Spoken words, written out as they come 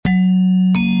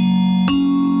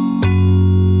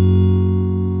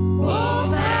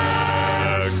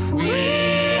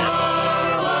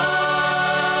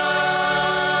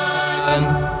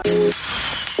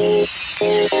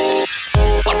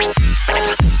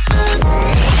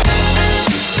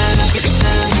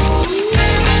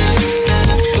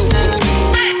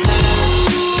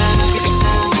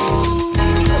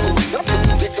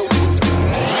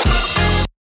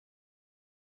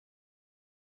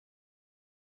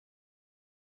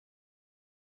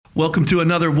Welcome to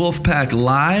another Wolfpack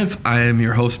Live. I am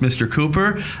your host, Mr.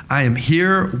 Cooper. I am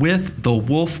here with the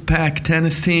Wolfpack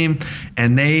tennis team,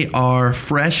 and they are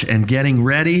fresh and getting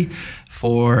ready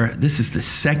for, this is the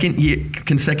second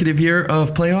consecutive year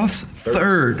of playoffs?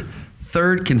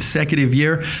 Third consecutive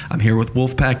year. I'm here with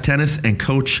Wolfpack Tennis and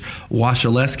Coach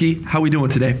Wasielewski. How are we doing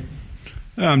today?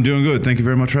 I'm doing good. Thank you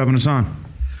very much for having us on.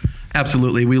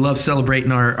 Absolutely. We love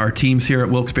celebrating our teams here at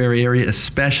Wilkes-Barre area,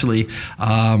 especially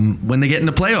when they get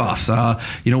into playoffs.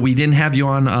 We didn't have you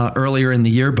on earlier in the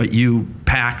year, but you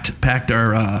packed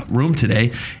our room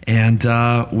today, and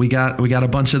we got a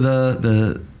bunch of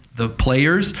the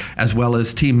players as well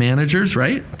as team managers,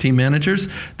 right? Team managers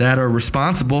that are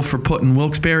responsible for putting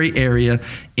Wilkes-Barre area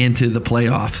into the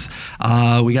playoffs.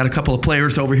 We got a couple of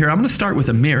players over here. I'm going to start with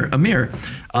Amir.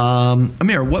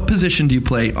 Amir, what position do you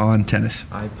play on tennis?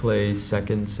 I play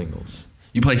second singles.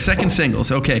 You play second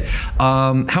singles. Okay.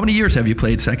 How many years have you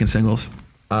played second singles?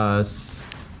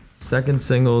 Second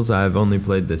singles, I've only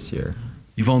played this year.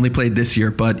 You've only played this year,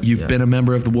 but you've been a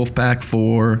member of the Wolfpack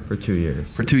for 2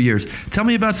 years. For 2 years. Tell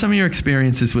me about some of your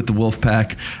experiences with the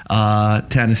Wolfpack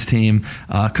tennis team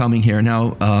coming here.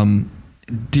 Now,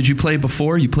 did you play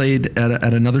before? You played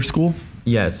at another school?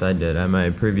 Yes, I did. At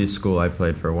my previous school, I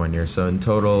played for 1 year. So in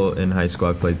total, in high school,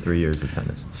 I played 3 years of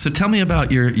tennis. So tell me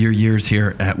about your years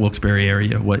here at Wilkes-Barre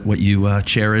area, what you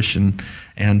cherish and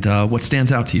what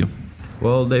stands out to you.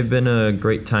 Well, they've been a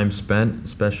great time spent,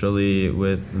 especially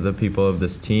with the people of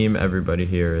this team. Everybody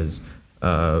here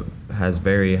has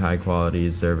very high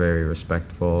qualities. They're very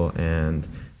respectful and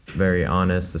very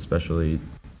honest, especially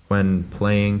when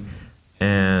playing.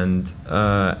 And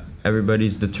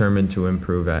everybody's determined to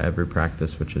improve at every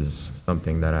practice, which is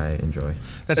something that I enjoy.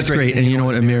 That's great. And you know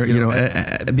what, Amir,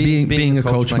 being a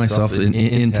coach myself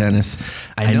in tennis,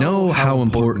 I know how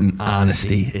important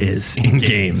honesty is in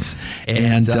games.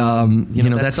 And,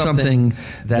 that's something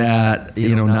that,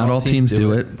 not all teams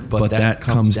do it, but that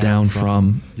comes down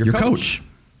from your coach.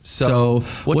 So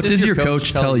what does your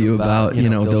coach tell you about,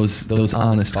 those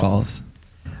honest calls?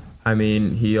 I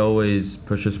mean, he always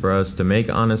pushes for us to make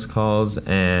honest calls,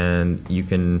 and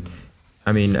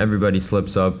everybody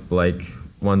slips up like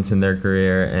once in their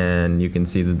career, and you can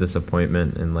see the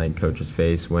disappointment in like coach's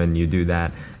face when you do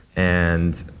that.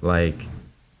 And like,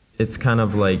 it's kind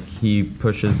of like he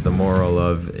pushes the moral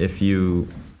of if you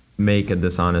make a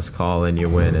dishonest call and you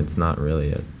win, it's not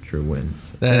really a true win.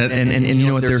 So. And you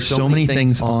know what, there's so many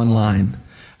things online.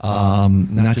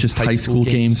 Not just high school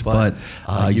games, but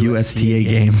USTA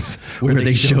games where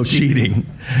they show cheating.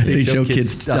 They show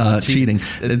kids cheating.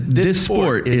 This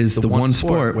sport is the one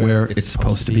sport where it's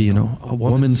supposed to be, a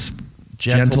woman's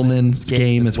gentleman's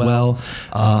game as well,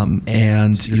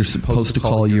 and you're supposed to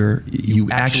call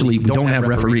we don't have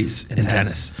referees in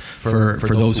tennis for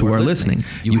those who are listening.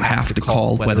 You have to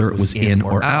call whether it was in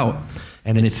or out,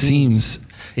 and it seems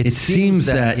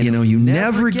that you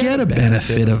never get a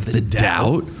benefit of the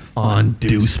doubt on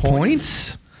deuce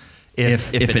points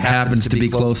if it happens to be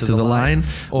close to the line,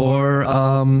 or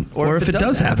if it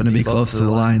does happen to be close to the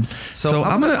line. So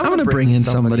I'm gonna bring in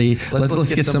somebody.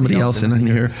 Let's get somebody else in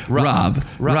here. Rob,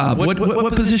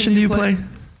 what position do you play?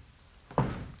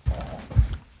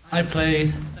 I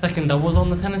play second doubles on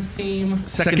the tennis team.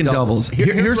 Second doubles.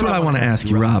 Here's what I want to ask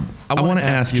you, Rob. I want to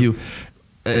ask you.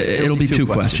 It'll be two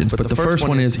questions, but the first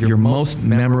one is your most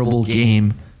memorable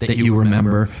game that you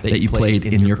remember that you played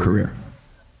in your career.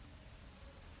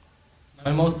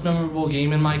 My most memorable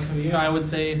game in my career, I would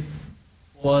say,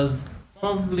 was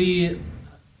probably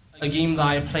a game that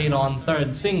I played on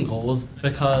third singles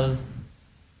because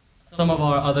some of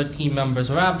our other team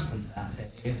members were absent that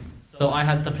day. So I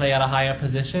had to play at a higher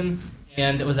position,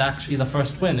 and it was actually the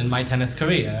first win in my tennis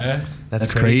career.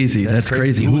 That's crazy. That's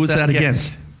crazy. Who was that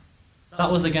against? That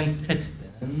was against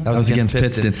Pittston. That was against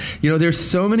Pittston. There's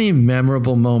so many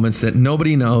memorable moments that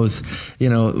nobody knows,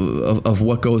 of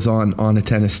what goes on a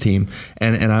tennis team.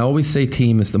 And I always say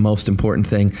team is the most important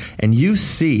thing. And you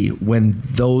see when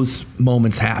those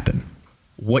moments happen,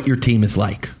 what your team is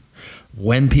like,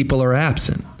 when people are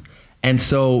absent. And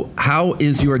so how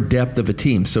is your depth of a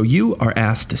team? So you are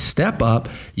asked to step up,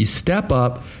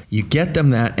 you get them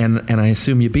that, and I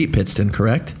assume you beat Pittston,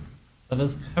 correct? That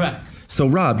is correct. So,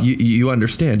 Rob, you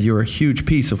understand you're a huge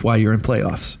piece of why you're in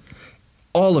playoffs.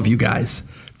 All of you guys,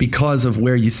 because of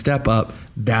where you step up,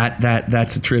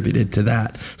 that's attributed to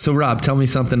that. So, Rob, tell me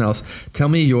something else. Tell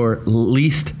me your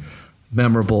least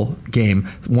memorable game,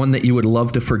 one that you would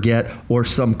love to forget, or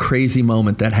some crazy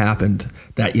moment that happened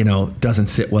that, doesn't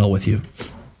sit well with you.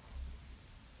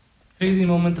 Crazy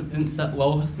moment that didn't sit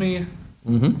well with me?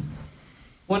 Mm-hmm.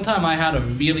 One time I had a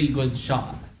really good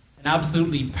shot. An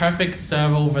absolutely perfect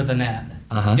serve over the net.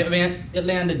 It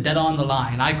landed dead on the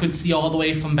line. I could see all the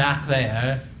way from back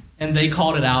there, and they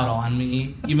called it out on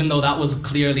me, even though that was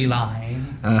clearly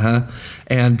line.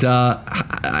 And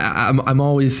I'm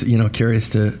always curious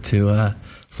to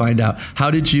find out,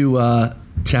 how did you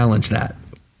challenge that?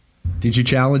 Did you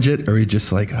challenge it, or were you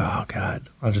just like, oh God,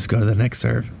 I'll just go to the next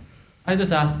serve? I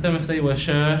just asked them if they were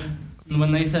sure, and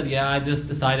when they said yeah, I just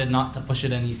decided not to push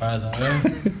it any further.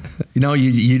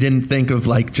 You didn't think of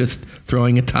like just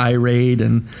throwing a tirade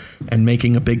and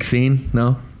making a big scene?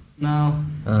 No.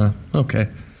 Okay.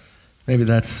 Maybe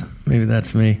that's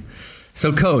me.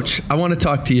 So, Coach, I want to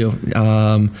talk to you.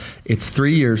 It's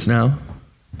 3 years now.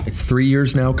 It's 3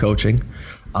 years now coaching.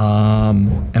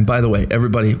 And by the way,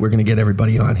 everybody, we're going to get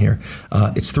everybody on here.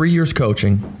 It's 3 years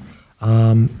coaching.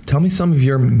 Tell me some of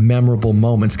your memorable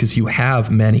moments, because you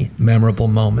have many memorable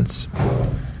moments.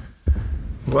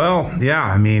 Well, yeah,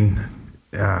 I mean,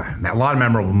 a lot of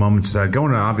memorable moments.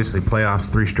 Going to obviously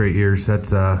playoffs 3 straight years,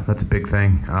 that's a big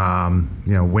thing.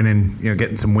 Winning,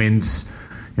 getting some wins.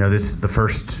 This is the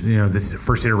first, this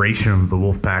first iteration of the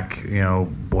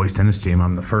Wolfpack, boys tennis team.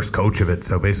 I'm the first coach of it,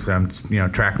 so basically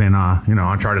I'm, tracking in,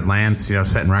 uncharted lands,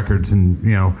 setting records and,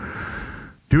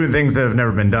 doing things that have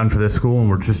never been done for this school, and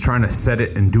we're just trying to set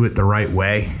it and do it the right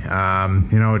way.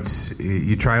 Always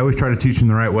try to teach them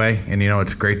the right way, and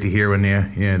it's great to hear when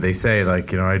they say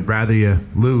like, I'd rather you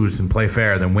lose and play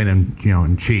fair than win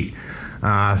and cheat.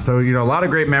 So a lot of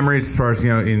great memories as far as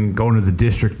in going to the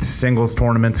district singles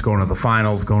tournaments, going to the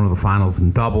finals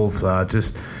and doubles,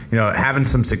 just having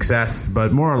some success.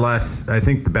 But more or less, I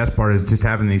think the best part is just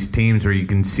having these teams where you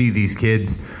can see these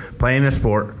kids playing a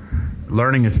sport,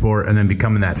 learning a sport, and then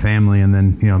becoming that family, and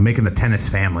then making a tennis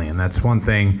family. And that's one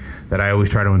thing that I always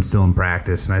try to instill in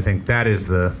practice, and I think that is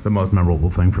the most memorable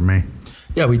thing for me.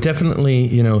 Yeah, we definitely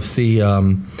see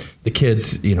the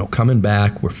kids coming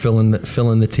back. We're filling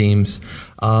the teams.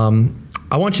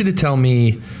 I want you to tell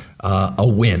me a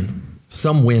win,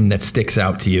 some win that sticks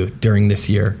out to you during this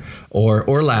year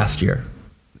or last year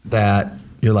that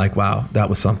you're like, wow, that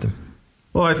was something.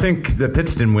 Well, I think the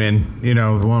Pittston win, the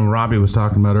one Robbie was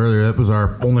talking about earlier, that was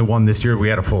our only one this year. We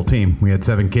had a full team. We had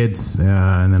 7 kids,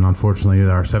 and then unfortunately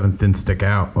our 7th didn't stick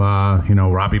out.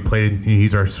 Robbie played,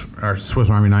 he's our Swiss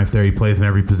Army knife there. He plays in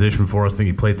every position for us. I think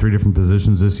he played 3 different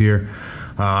positions this year.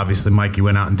 Obviously, Mikey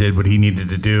went out and did what he needed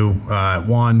to do.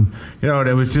 Won.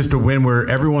 It was just a win where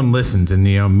everyone listened. And,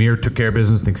 Mir took care of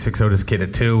business. I think 6-0'd his kid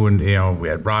at 2. And, we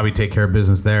had Robbie take care of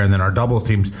business there. And then our doubles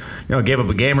teams, gave up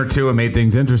a game or 2 and made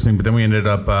things interesting. But then we ended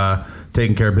up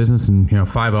taking care of business and,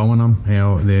 5-0ing them.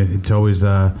 It's always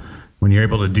when you're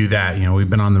able to do that. We've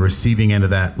been on the receiving end of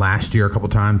that last year a couple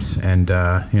times. And,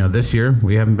 this year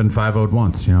we haven't been 5-0'd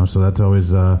once. So that's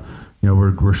always,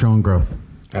 we're showing growth.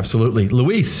 Absolutely.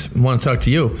 Luis, I want to talk to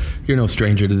you. You're no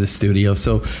stranger to this studio.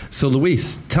 So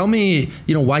Luis, tell me,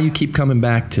 why you keep coming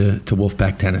back to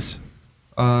Wolfpack tennis.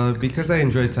 Because I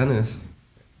enjoy tennis.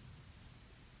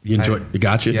 You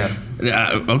gotcha? Yeah.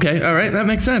 Okay, all right, that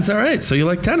makes sense. All right, so you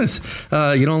like tennis.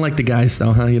 You don't like the guys,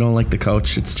 though, huh? You don't like the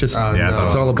coach. It's just, no.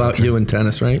 It's all about you and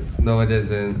tennis, right? No, it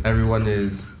isn't. Everyone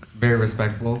is very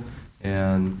respectful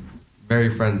and very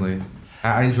friendly.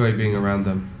 I enjoy being around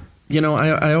them.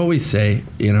 I always say,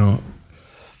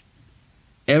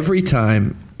 every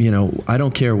time, I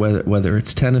don't care whether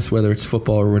it's tennis, whether it's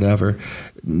football or whatever,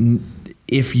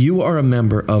 if you are a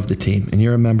member of the team and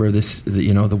you're a member of this, the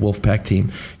Wolfpack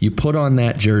team, you put on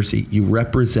that jersey, you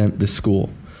represent the school.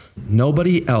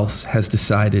 Nobody else has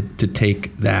decided to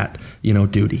take that,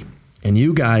 duty. And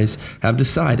you guys have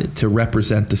decided to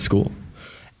represent the school.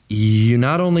 You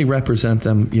not only represent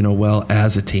them, well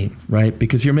as a team, right?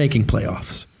 Because you're making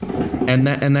playoffs. And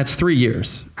that's 3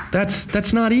 years.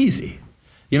 That's not easy.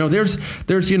 There's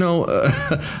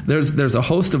a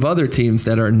host of other teams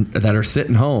that are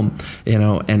sitting home,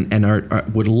 and are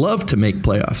would love to make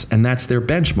playoffs, and that's their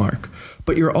benchmark.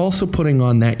 But you're also putting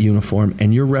on that uniform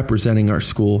and you're representing our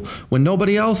school when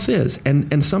nobody else is.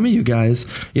 And some of you guys,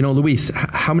 Luis,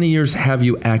 how many years have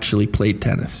you actually played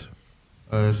tennis?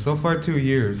 So far 2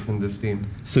 years in this team.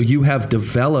 So you have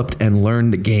developed and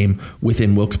learned the game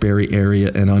within Wilkes-Barre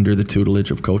area and under the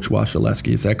tutelage of Coach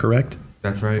Wasielewski. Is that correct?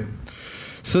 That's right.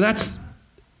 So that's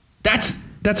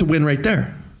a win right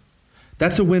there.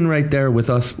 That's a win right there with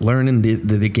us learning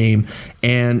the game.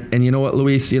 And you know what,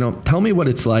 Luis, tell me what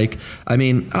it's like. I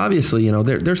mean, obviously,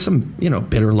 there's some,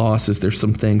 bitter losses. There's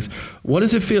some things. What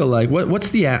does it feel like?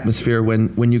 What's the atmosphere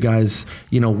when you guys,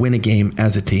 win a game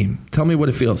as a team? Tell me what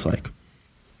it feels like.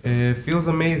 It feels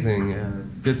amazing.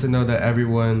 It's good to know that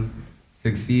everyone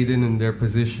succeeded in their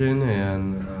position,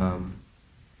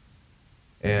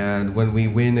 and when we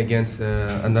win against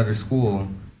another school,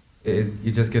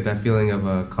 you just get that feeling of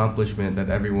accomplishment that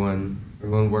everyone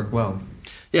worked well.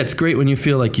 Yeah, it's great when you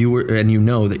feel like you were, and you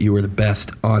know that you were the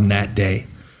best on that day.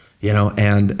 You know,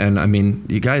 and I mean,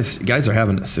 you guys are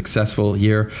having a successful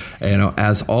year, you know,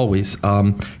 as always.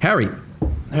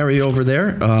 Harry over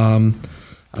there,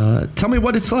 tell me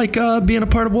what it's like being a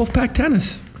part of Wolfpack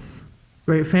Tennis.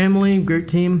 Great family, great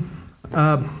team.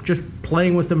 Just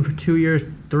playing with them for 2 years,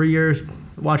 3 years,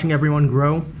 watching everyone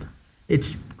grow.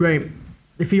 It's great.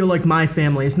 They feel like my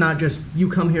family. It's not just you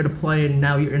come here to play and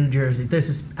now you're in Jersey. This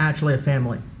is actually a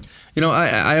family. You know,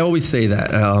 I always say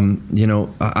that. You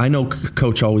know, I know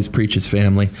Coach always preaches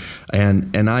family,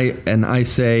 and I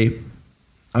say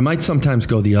I might sometimes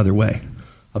go the other way.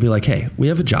 I'll be like, hey, we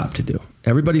have a job to do.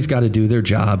 Everybody's got to do their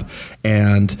job,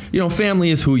 and you know, family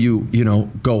is who you know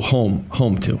go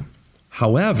home to.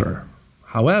 However,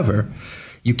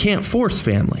 you can't force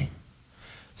family.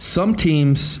 Some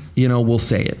teams, you know, will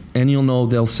say it, and you'll know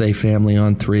they'll say family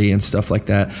on 3 and stuff like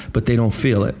that, but they don't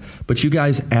feel it. But you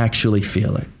guys actually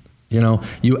feel it. You know,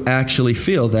 you actually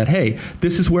feel that, hey,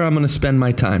 this is where I'm going to spend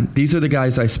my time. These are the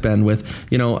guys I spend with.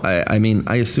 You know, I mean,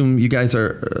 I assume you guys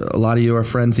a lot of you are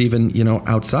friends even, you know,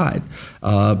 outside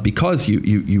because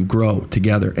you grow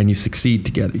together and you succeed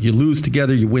together. You lose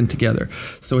together, you win together.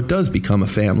 So it does become a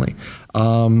family.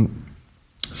 So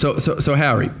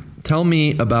Harry, tell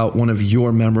me about one of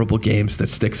your memorable games that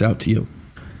sticks out to you.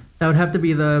 That would have to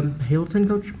be the Aaralynn,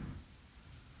 Coach.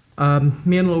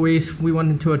 Me and Luis, we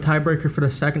went into a tiebreaker for the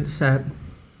second set.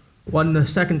 Won the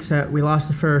second set, we lost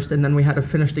the first, and then we had to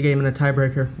finish the game in a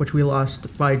tiebreaker, which we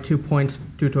lost by 2 points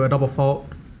due to a double fault.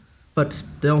 But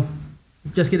still,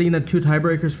 just getting the 2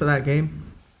 tiebreakers for that game.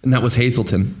 And that was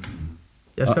Hazelton.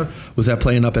 Yes, Coach. Was that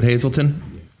playing up at Hazelton?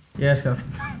 Yes, Coach.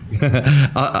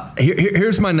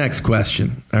 Here's my next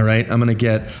question. All right, let me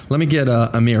get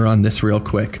Amir on this real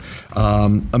quick.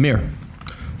 Amir,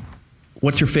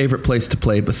 what's your favorite place to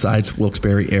play besides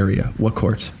Wilkes-Barre area? What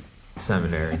courts?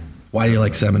 Seminary. Why do you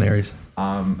like seminaries?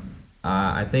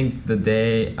 I think the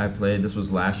day I played, this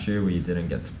was last year, we didn't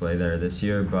get to play there this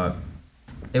year, but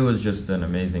it was just an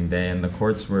amazing day, and the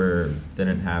courts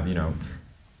didn't have, you know,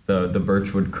 the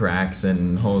birchwood cracks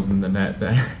and holes in the net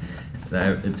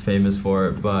that it's famous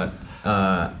for. But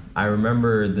I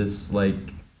remember this, like,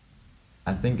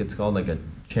 I think it's called like a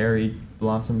cherry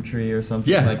blossom tree or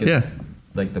something. Yeah, like it's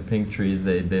like the pink trees,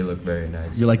 they look very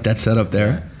nice. You like that setup there?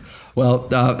 Yeah.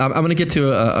 Well, I'm going to get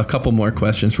to a couple more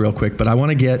questions real quick, but I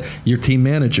want to get your team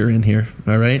manager in here,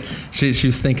 all right? She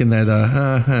was thinking that,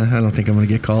 I don't think I'm going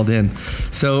to get called in.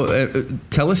 So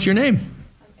tell us your name.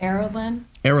 Aaralynn.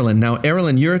 Aaralynn. Now,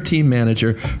 Aaralynn, you're a team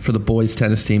manager for the boys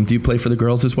tennis team. Do you play for the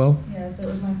girls as well? Yes, it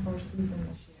was my first season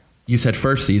this year. You said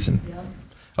first season? Yep.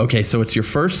 Okay, so it's your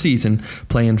first season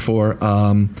playing for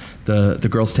the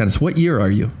girls tennis. What year are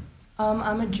you?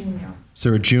 I'm a junior.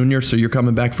 So a junior, so you're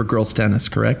coming back for girls tennis,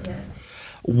 correct? Yes.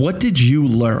 What did you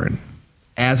learn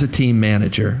as a team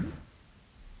manager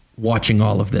watching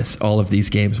all of these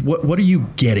games? What are you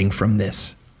getting from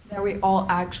this? That we all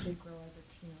actually grow as a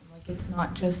team. Like it's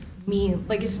not just me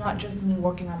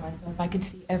working on myself. I could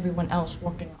see everyone else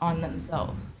working on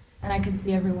themselves. And I could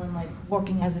see everyone like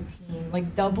working as a team.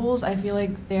 Like doubles, I feel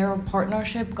like their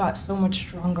partnership got so much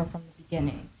stronger from the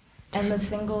beginning. And the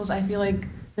singles, I feel like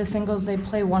they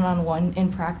play one-on-one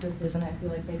in practices, and I feel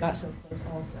like they got so close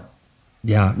also.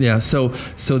 Yeah. So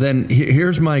then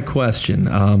here's my question.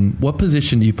 What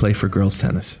position do you play for girls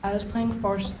tennis? I was playing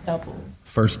first doubles.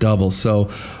 First doubles.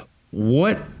 So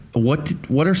what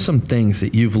are some things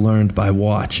that you've learned by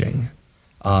watching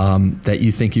that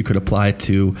you think you could apply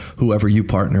to whoever you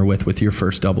partner with your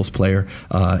first doubles player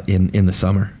in the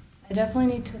summer? I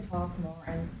definitely need to talk more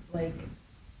and like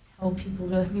tell people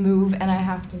to move, and I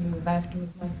have to move. I have to move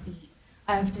my feet.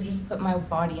 I have to just put my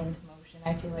body into motion.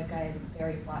 I feel like I'm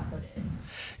very flat-footed.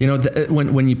 You know,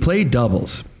 when you play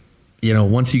doubles, you know,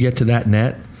 once you get to that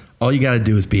net, all you got to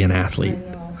do is be an athlete.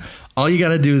 I know. All you got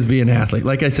to do is be an athlete.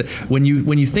 Like I said, when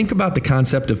you think about the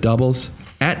concept of doubles,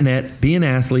 at net, be an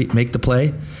athlete, make the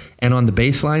play, and on the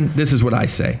baseline, this is what I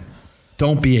say.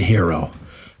 Don't be a hero.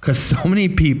 Because so many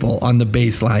people on the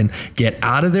baseline get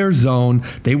out of their zone.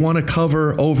 They want to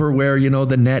cover over where, you know,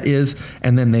 the net is,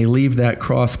 and then they leave that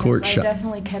cross-court shot. I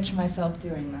definitely catch myself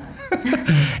doing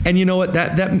that. And you know what?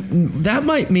 That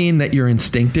might mean that you're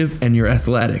instinctive and you're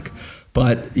athletic.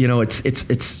 But, you know,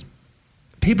 it's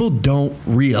people don't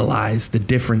realize the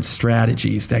different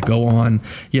strategies that go on,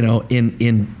 you know,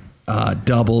 in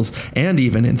doubles and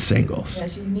even in singles.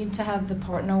 Yes, you need to have the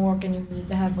partner work, and you need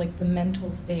to have like the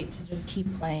mental state to just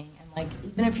keep playing. And like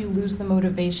even if you lose the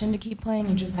motivation to keep playing,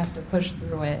 you just have to push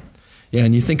through it. Yeah,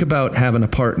 and you think about having a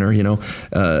partner,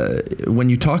 when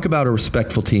you talk about a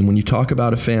respectful team, when you talk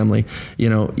about a family,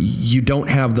 you don't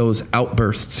have those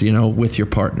outbursts, with your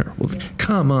partner. Well,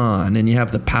 come on, and you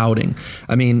have the pouting.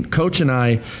 I mean, Coach and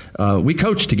I, we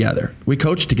coached together. We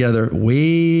coached together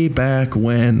way back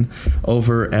when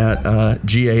over at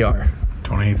GAR.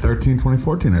 2013,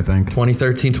 2014, I think.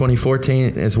 2013,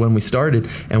 2014 is when we started.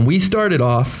 And we started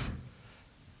off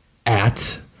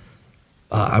at...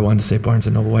 I wanted to say Barnes &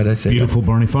 Noble. Why did I say Beautiful that?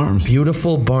 Barney Farms.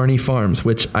 Beautiful Barney Farms,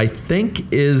 which I think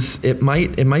it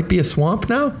might be a swamp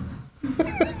now.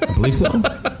 I believe so.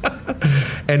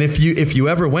 And if you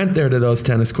ever went there to those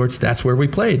tennis courts, that's where we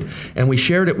played. And we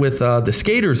shared it with the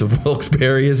skaters of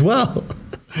Wilkes-Barre as well.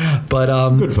 But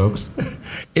good folks.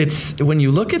 It's when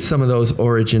you look at some of those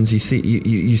origins, you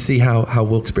see how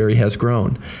Wilkes-Barre has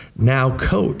grown. Now,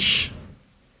 Coach,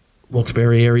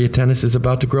 Wilkes-Barre area tennis is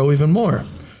about to grow even more.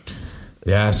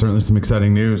 Yeah, certainly some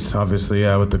exciting news, obviously,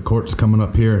 with the courts coming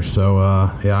up here. So,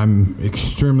 I'm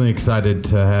extremely excited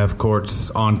to have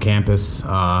courts on campus.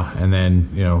 And then,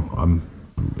 I'm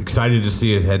excited to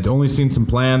see it. Had only seen some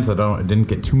plans. I didn't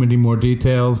get too many more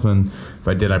details. And if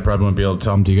I did, I probably wouldn't be able to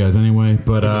tell them to you guys anyway.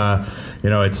 But,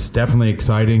 it's definitely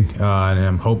exciting. And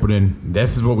I'm hoping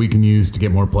this is what we can use to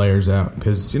get more players out.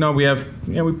 Because,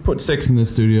 we put 6 in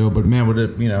this studio. But, man, would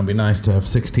it, be nice to have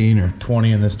 16 or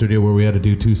 20 in the studio where we had to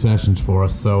do 2 sessions for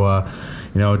us. So,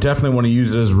 definitely want to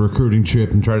use it as a recruiting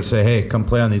chip and try to say, hey, come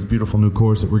play on these beautiful new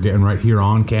courts that we're getting right here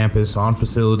on campus, on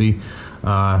facility.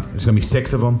 There's going to be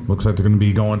 6 of them. Looks like they're going to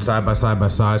be going side by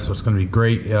side, so it's going to be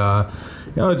great.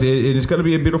 It's going to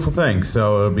be a beautiful thing.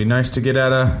 So it'll be nice to get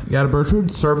out of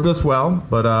Birchwood. Served us well,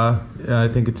 but I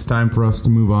think it's time for us to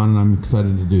move on, and I'm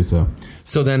excited to do so.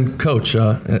 So then, Coach,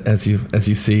 as you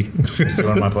see, this is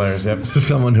one of my players. Yep,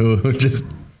 someone who just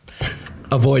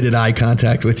avoided eye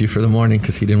contact with you for the morning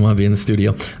because he didn't want to be in the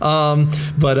studio.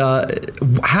 But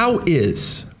how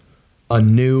is a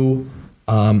new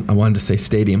I wanted to say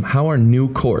stadium. How are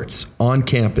new courts on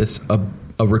campus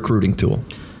a recruiting tool?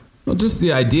 Well, just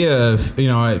the idea of,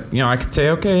 I could say,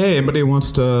 okay, hey, anybody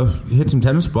wants to hit some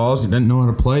tennis balls, you didn't know how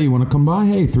to play, you want to come by,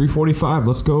 hey, 3:45,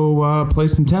 let's go play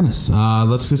some tennis.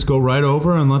 Let's just go right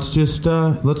over and let's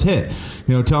hit.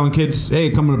 Telling kids,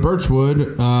 hey, coming to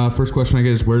Birchwood, first question I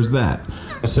get is, where's that?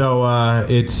 So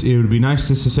it would be nice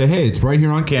just to say, hey, it's right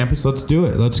here on campus, let's do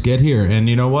it, let's get here. And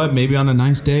you know what, maybe on a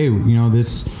nice day,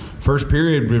 this first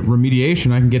period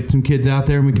remediation, I can get some kids out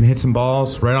there and we can hit some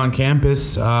balls right on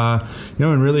campus,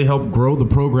 and really help grow the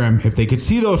program. If they could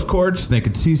see those courts, they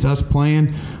could see us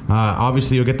playing.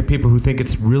 Obviously, you'll get the people who think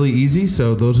it's really easy.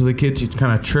 So those are the kids you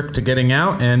kind of trick to getting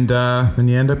out, and then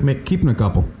you end up keeping a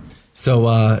couple. So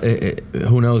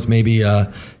who knows? Maybe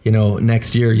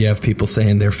next year you have people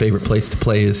saying their favorite place to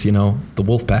play is the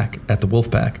Wolfpack at the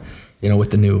Wolfpack.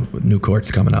 With the new courts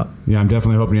coming up. Yeah, I'm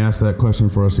definitely hoping you ask that question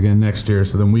for us again next year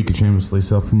so then we can shamelessly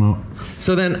self-promote.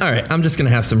 So then, all right, I'm just going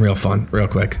to have some real fun real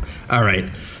quick. All right,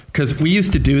 because we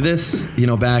used to do this,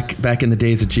 back in the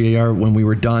days of GAR when we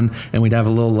were done, and we'd have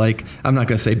a little, I'm not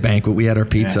going to say banquet, we had our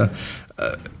pizza.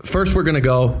 Yeah. First, we're going to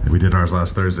go. We did ours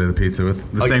last Thursday, the pizza,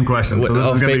 with the same question, so this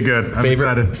is going to be good. I'm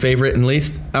excited. Favorite and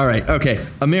least? All right, okay.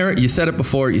 Amir, you said it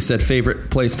before. You said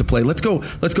favorite place to play. Let's go,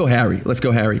 Harry. Let's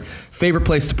go, Harry. Favorite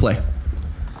place to play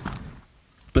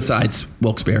besides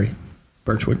Wilkes-Barre,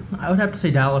 Birchwood? I would have to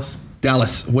say Dallas.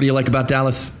 Dallas. What do you like about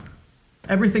Dallas?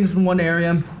 Everything's in one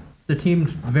area. The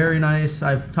team's very nice.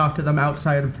 I've talked to them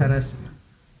outside of tennis.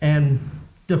 And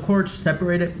the courts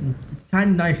separated. It's kind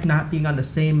of nice not being on the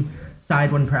same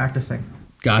side when practicing.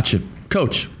 Gotcha.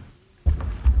 Coach,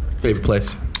 favorite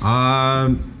place?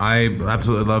 I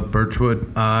absolutely love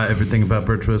Birchwood. Everything about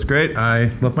Birchwood is great.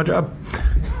 I love my job.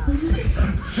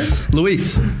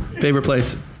 Luis, favorite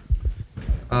place?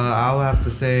 I'll have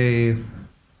to say,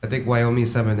 I think Wyoming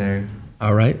Seminary.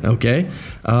 All right. Okay.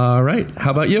 All right.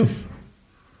 How about you?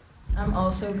 I'm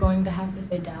also going to have to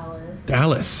say Dallas.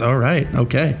 Dallas. All right.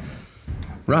 Okay.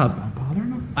 Rob?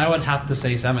 I would have to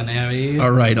say Seminary.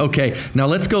 All right. Okay. Now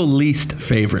let's go least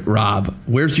favorite. Rob,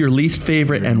 where's your least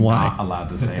favorite and why? Not allowed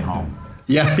to say home.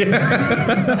 Yeah.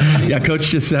 Yeah, Coach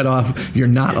just set off, you're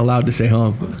not allowed to say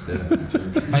home.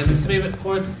 My least favorite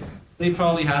courts, they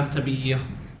probably had to be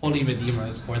Holy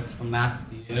Redeemer's courts from last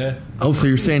year. Oh, so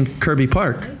you're saying Kirby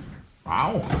Park?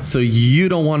 Wow. So you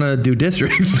don't want to do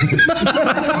districts?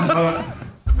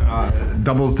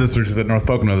 Doubles district is at North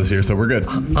Pocono this year, so we're good.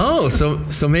 Oh,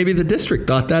 so maybe the district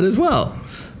thought that as well.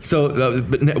 So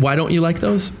but why don't you like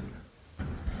those?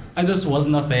 I just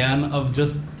wasn't a fan of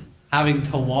just having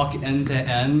to walk end to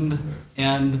end.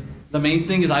 And the main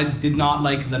thing is I did not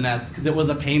like the nets because it was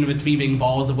a pain retrieving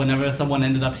balls whenever someone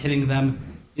ended up hitting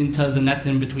them. into the nets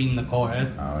in between the courts.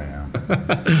 Oh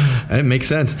yeah. It makes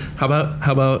sense. How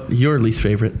about your least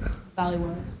favorite? Valley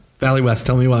West. Valley West.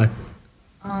 Tell me why.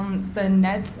 The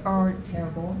nets are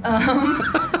terrible.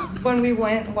 When we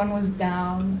went, one was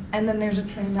down, and then there's a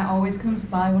train that always comes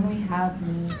by when we have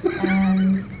meet,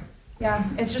 and yeah,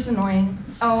 it's just annoying.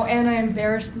 Oh, and I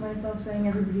embarrassed myself saying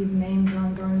everybody's names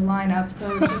wrong during lineup, so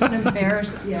it's just an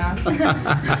embarrassed, yeah.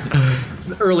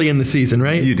 Early in the season,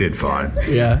 right? You did fine.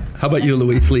 Yeah. How about you,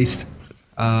 Luis? Least?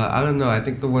 I don't know. I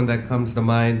think the one that comes to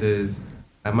mind is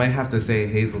I might have to say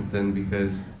Hazleton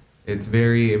because it's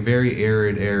very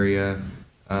arid area.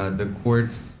 The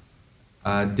courts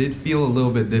did feel a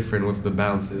little bit different with the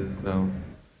bounces, so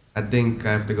I think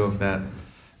I have to go with that.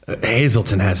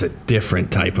 Hazleton has a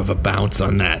different type of a bounce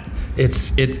on that.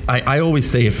 I always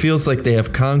say it feels like they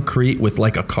have concrete with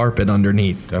like a carpet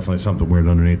underneath. Definitely something weird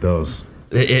underneath those.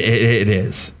 It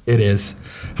is. It is.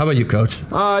 How about you, Coach?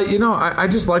 I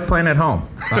just like playing at home.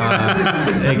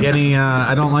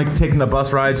 I don't like taking the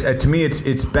bus rides. To me,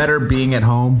 it's better being at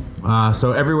home.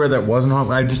 So everywhere that wasn't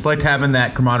home, I just liked having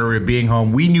that camaraderie of being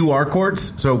home. We knew our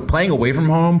courts, so playing away from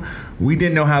home, we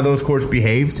didn't know how those courts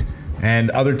behaved.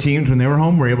 And other teams, when they were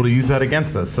home, were able to use that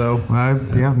against us. So,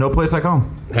 no place like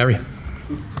home. Harry?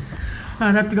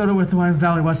 I'd have to go with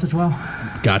Valley West as well.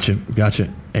 Gotcha.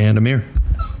 And Amir?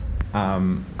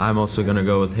 I'm also going to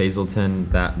go with Hazleton.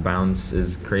 That bounce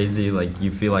is crazy. Like, you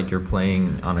feel like you're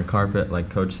playing on a carpet, like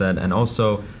Coach said. And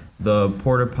also, the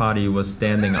porta potty was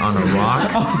standing on a rock.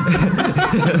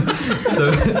 So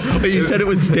you said it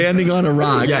was standing on a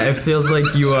rock. Yeah, it feels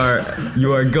like you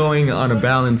are going on a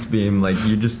balance beam, like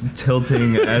you're just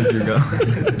tilting as you're going.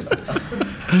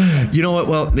 You know what?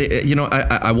 Well,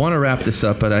 I want to wrap this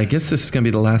up, but I guess this is going to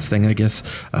be the last thing. I guess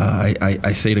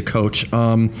I say to Coach.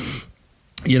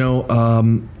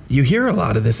 You hear a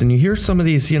lot of this, and you hear some of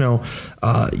these. You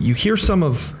hear some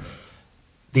of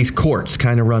these courts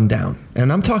kind of run down.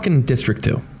 And I'm talking District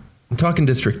 2.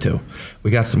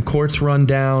 We got some courts run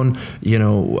down,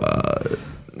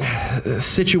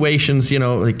 situations,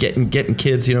 like getting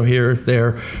kids, here,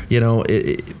 there,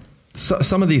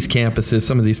 some of these campuses,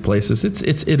 some of these places,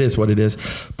 it is what it is.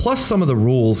 Plus some of the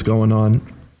rules going on.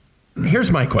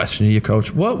 Here's my question to you,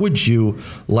 Coach. What would you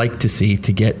like to see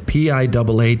to get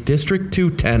PIAA District 2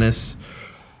 tennis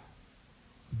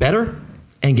better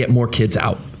and get more kids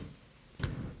out?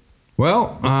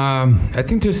 Well, I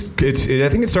think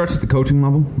it starts at the coaching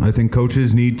level. I think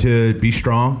coaches need to be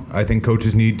strong. I think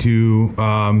coaches need to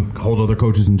hold other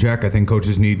coaches in check. I think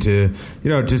coaches need to,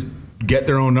 just get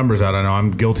their own numbers out. I know I'm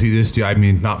guilty of this. I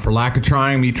mean, not for lack of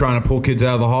trying, me trying to pull kids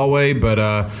out of the hallway, but,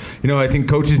 I think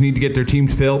coaches need to get their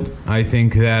teams filled. I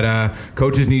think that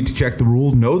coaches need to check the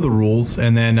rules, know the rules,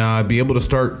 and then be able to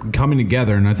start coming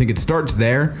together. And I think it starts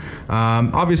there.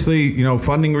 Obviously,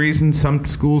 funding reasons, some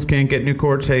schools can't get new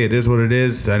courts. Hey, it is what it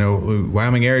is. I know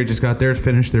Wyoming area just got theirs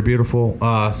finished. They're beautiful.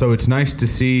 So it's nice to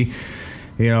see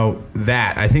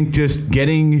that. I think just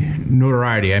getting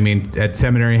notoriety. I mean, at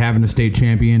Seminary having a state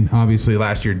champion, obviously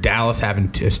last year Dallas having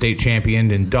a state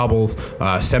champion in doubles,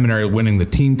 Seminary winning the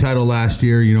team title last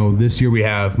year. This year we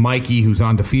have Mikey, who's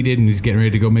undefeated and he's getting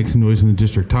ready to go make some noise in the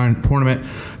district tournament.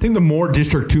 I think the more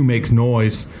District 2 makes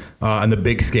noise on the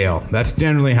big scale, that's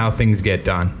generally how things get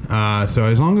done. So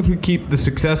as long as we keep the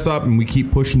success up and we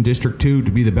keep pushing District 2 to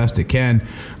be the best it can,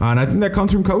 and I think that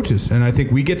comes from coaches. And I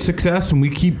think we get success and we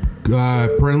keep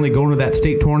perennially going to that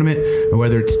state tournament,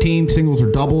 whether it's team, singles, or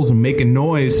doubles, and making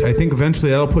noise. I think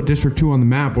eventually that'll put District 2 on the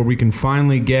map where we can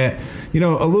finally get, a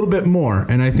little bit more.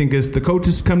 And I think as the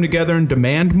coaches come together and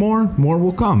demand more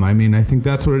will come. I mean, I think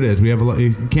that's what it is. We have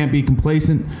you can't be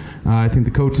complacent. I think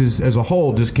the coaches as a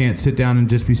whole just can't sit down and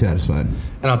just be satisfied.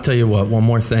 And I'll tell you what, one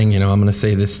more thing, I'm going to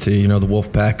say this to, the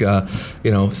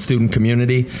Wolfpack, student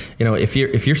community.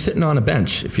 If you're sitting on a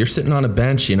bench,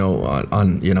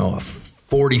 on a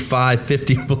 45,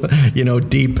 50,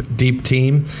 deep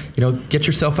team, get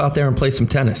yourself out there and play some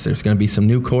tennis. There's going to be some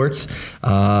new courts.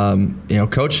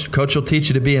 Coach will teach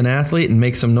you to be an athlete and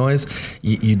make some noise.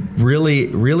 You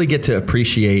really get to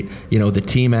appreciate, the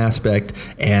team aspect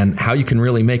and how you can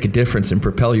really make a difference and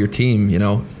propel your team,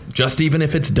 just even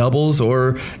if it's doubles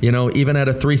or, even at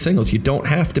a 3 singles. You don't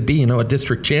have to be, a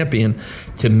district champion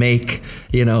to make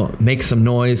some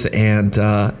noise and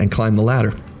climb the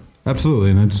ladder. Absolutely,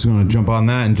 and I'm just going to jump on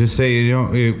that and just say,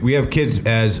 we have kids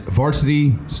as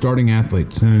varsity starting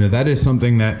athletes, and that is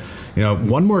something that,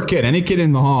 one more kid, any kid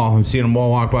in the hall, I'm seeing them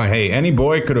all walk by, hey, any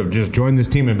boy could have just joined this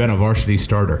team and been a varsity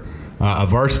starter. a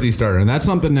varsity starter. And that's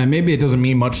something that maybe it doesn't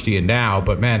mean much to you now,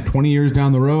 but man, 20 years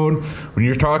down the road, when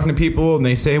you're talking to people and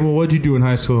they say, well, what'd you do in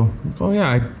high school? Oh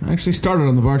yeah, I actually started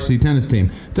on the varsity tennis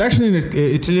team. It's actually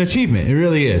it's an achievement. It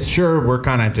really is. Sure, we're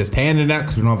kind of just handing that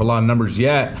because we don't have a lot of numbers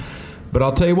yet. But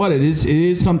I'll tell you what, it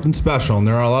is something special, and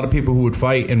there are a lot of people who would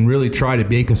fight and really try to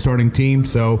make a starting team.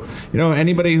 So,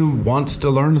 anybody who wants to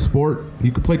learn the sport,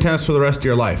 you could play tennis for the rest of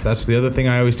your life. That's the other thing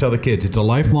I always tell the kids. It's a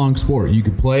lifelong sport. You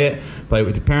can play it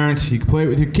with your parents, you can play it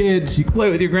with your kids, you can play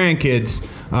it with your grandkids,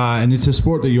 and it's a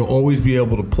sport that you'll always be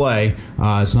able to play.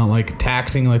 It's not like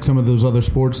taxing like some of those other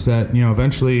sports that,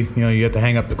 eventually, you have to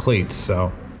hang up the cleats,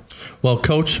 so... Well,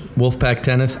 Coach, Wolfpack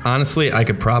Tennis, honestly, I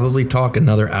could probably talk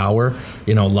another hour,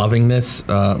 loving this,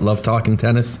 love talking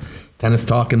tennis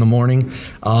talk in the morning.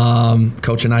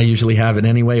 Coach and I usually have it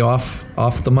anyway off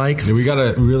the mics. Yeah, we got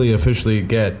to really officially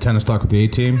get Tennis Talk with the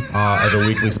A-Team as a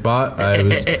weekly spot. I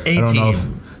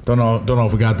don't know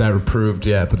if we got that approved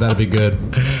yet, but that'll be good.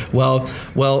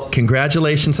 Well,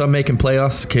 congratulations on making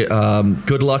playoffs.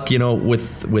 Good luck,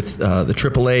 with the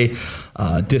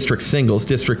AAA district singles,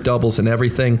 district doubles, and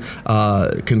everything.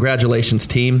 Congratulations,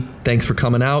 team. Thanks for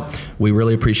coming out. We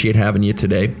really appreciate having you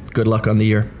today. Good luck on the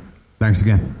year. Thanks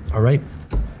again. All right.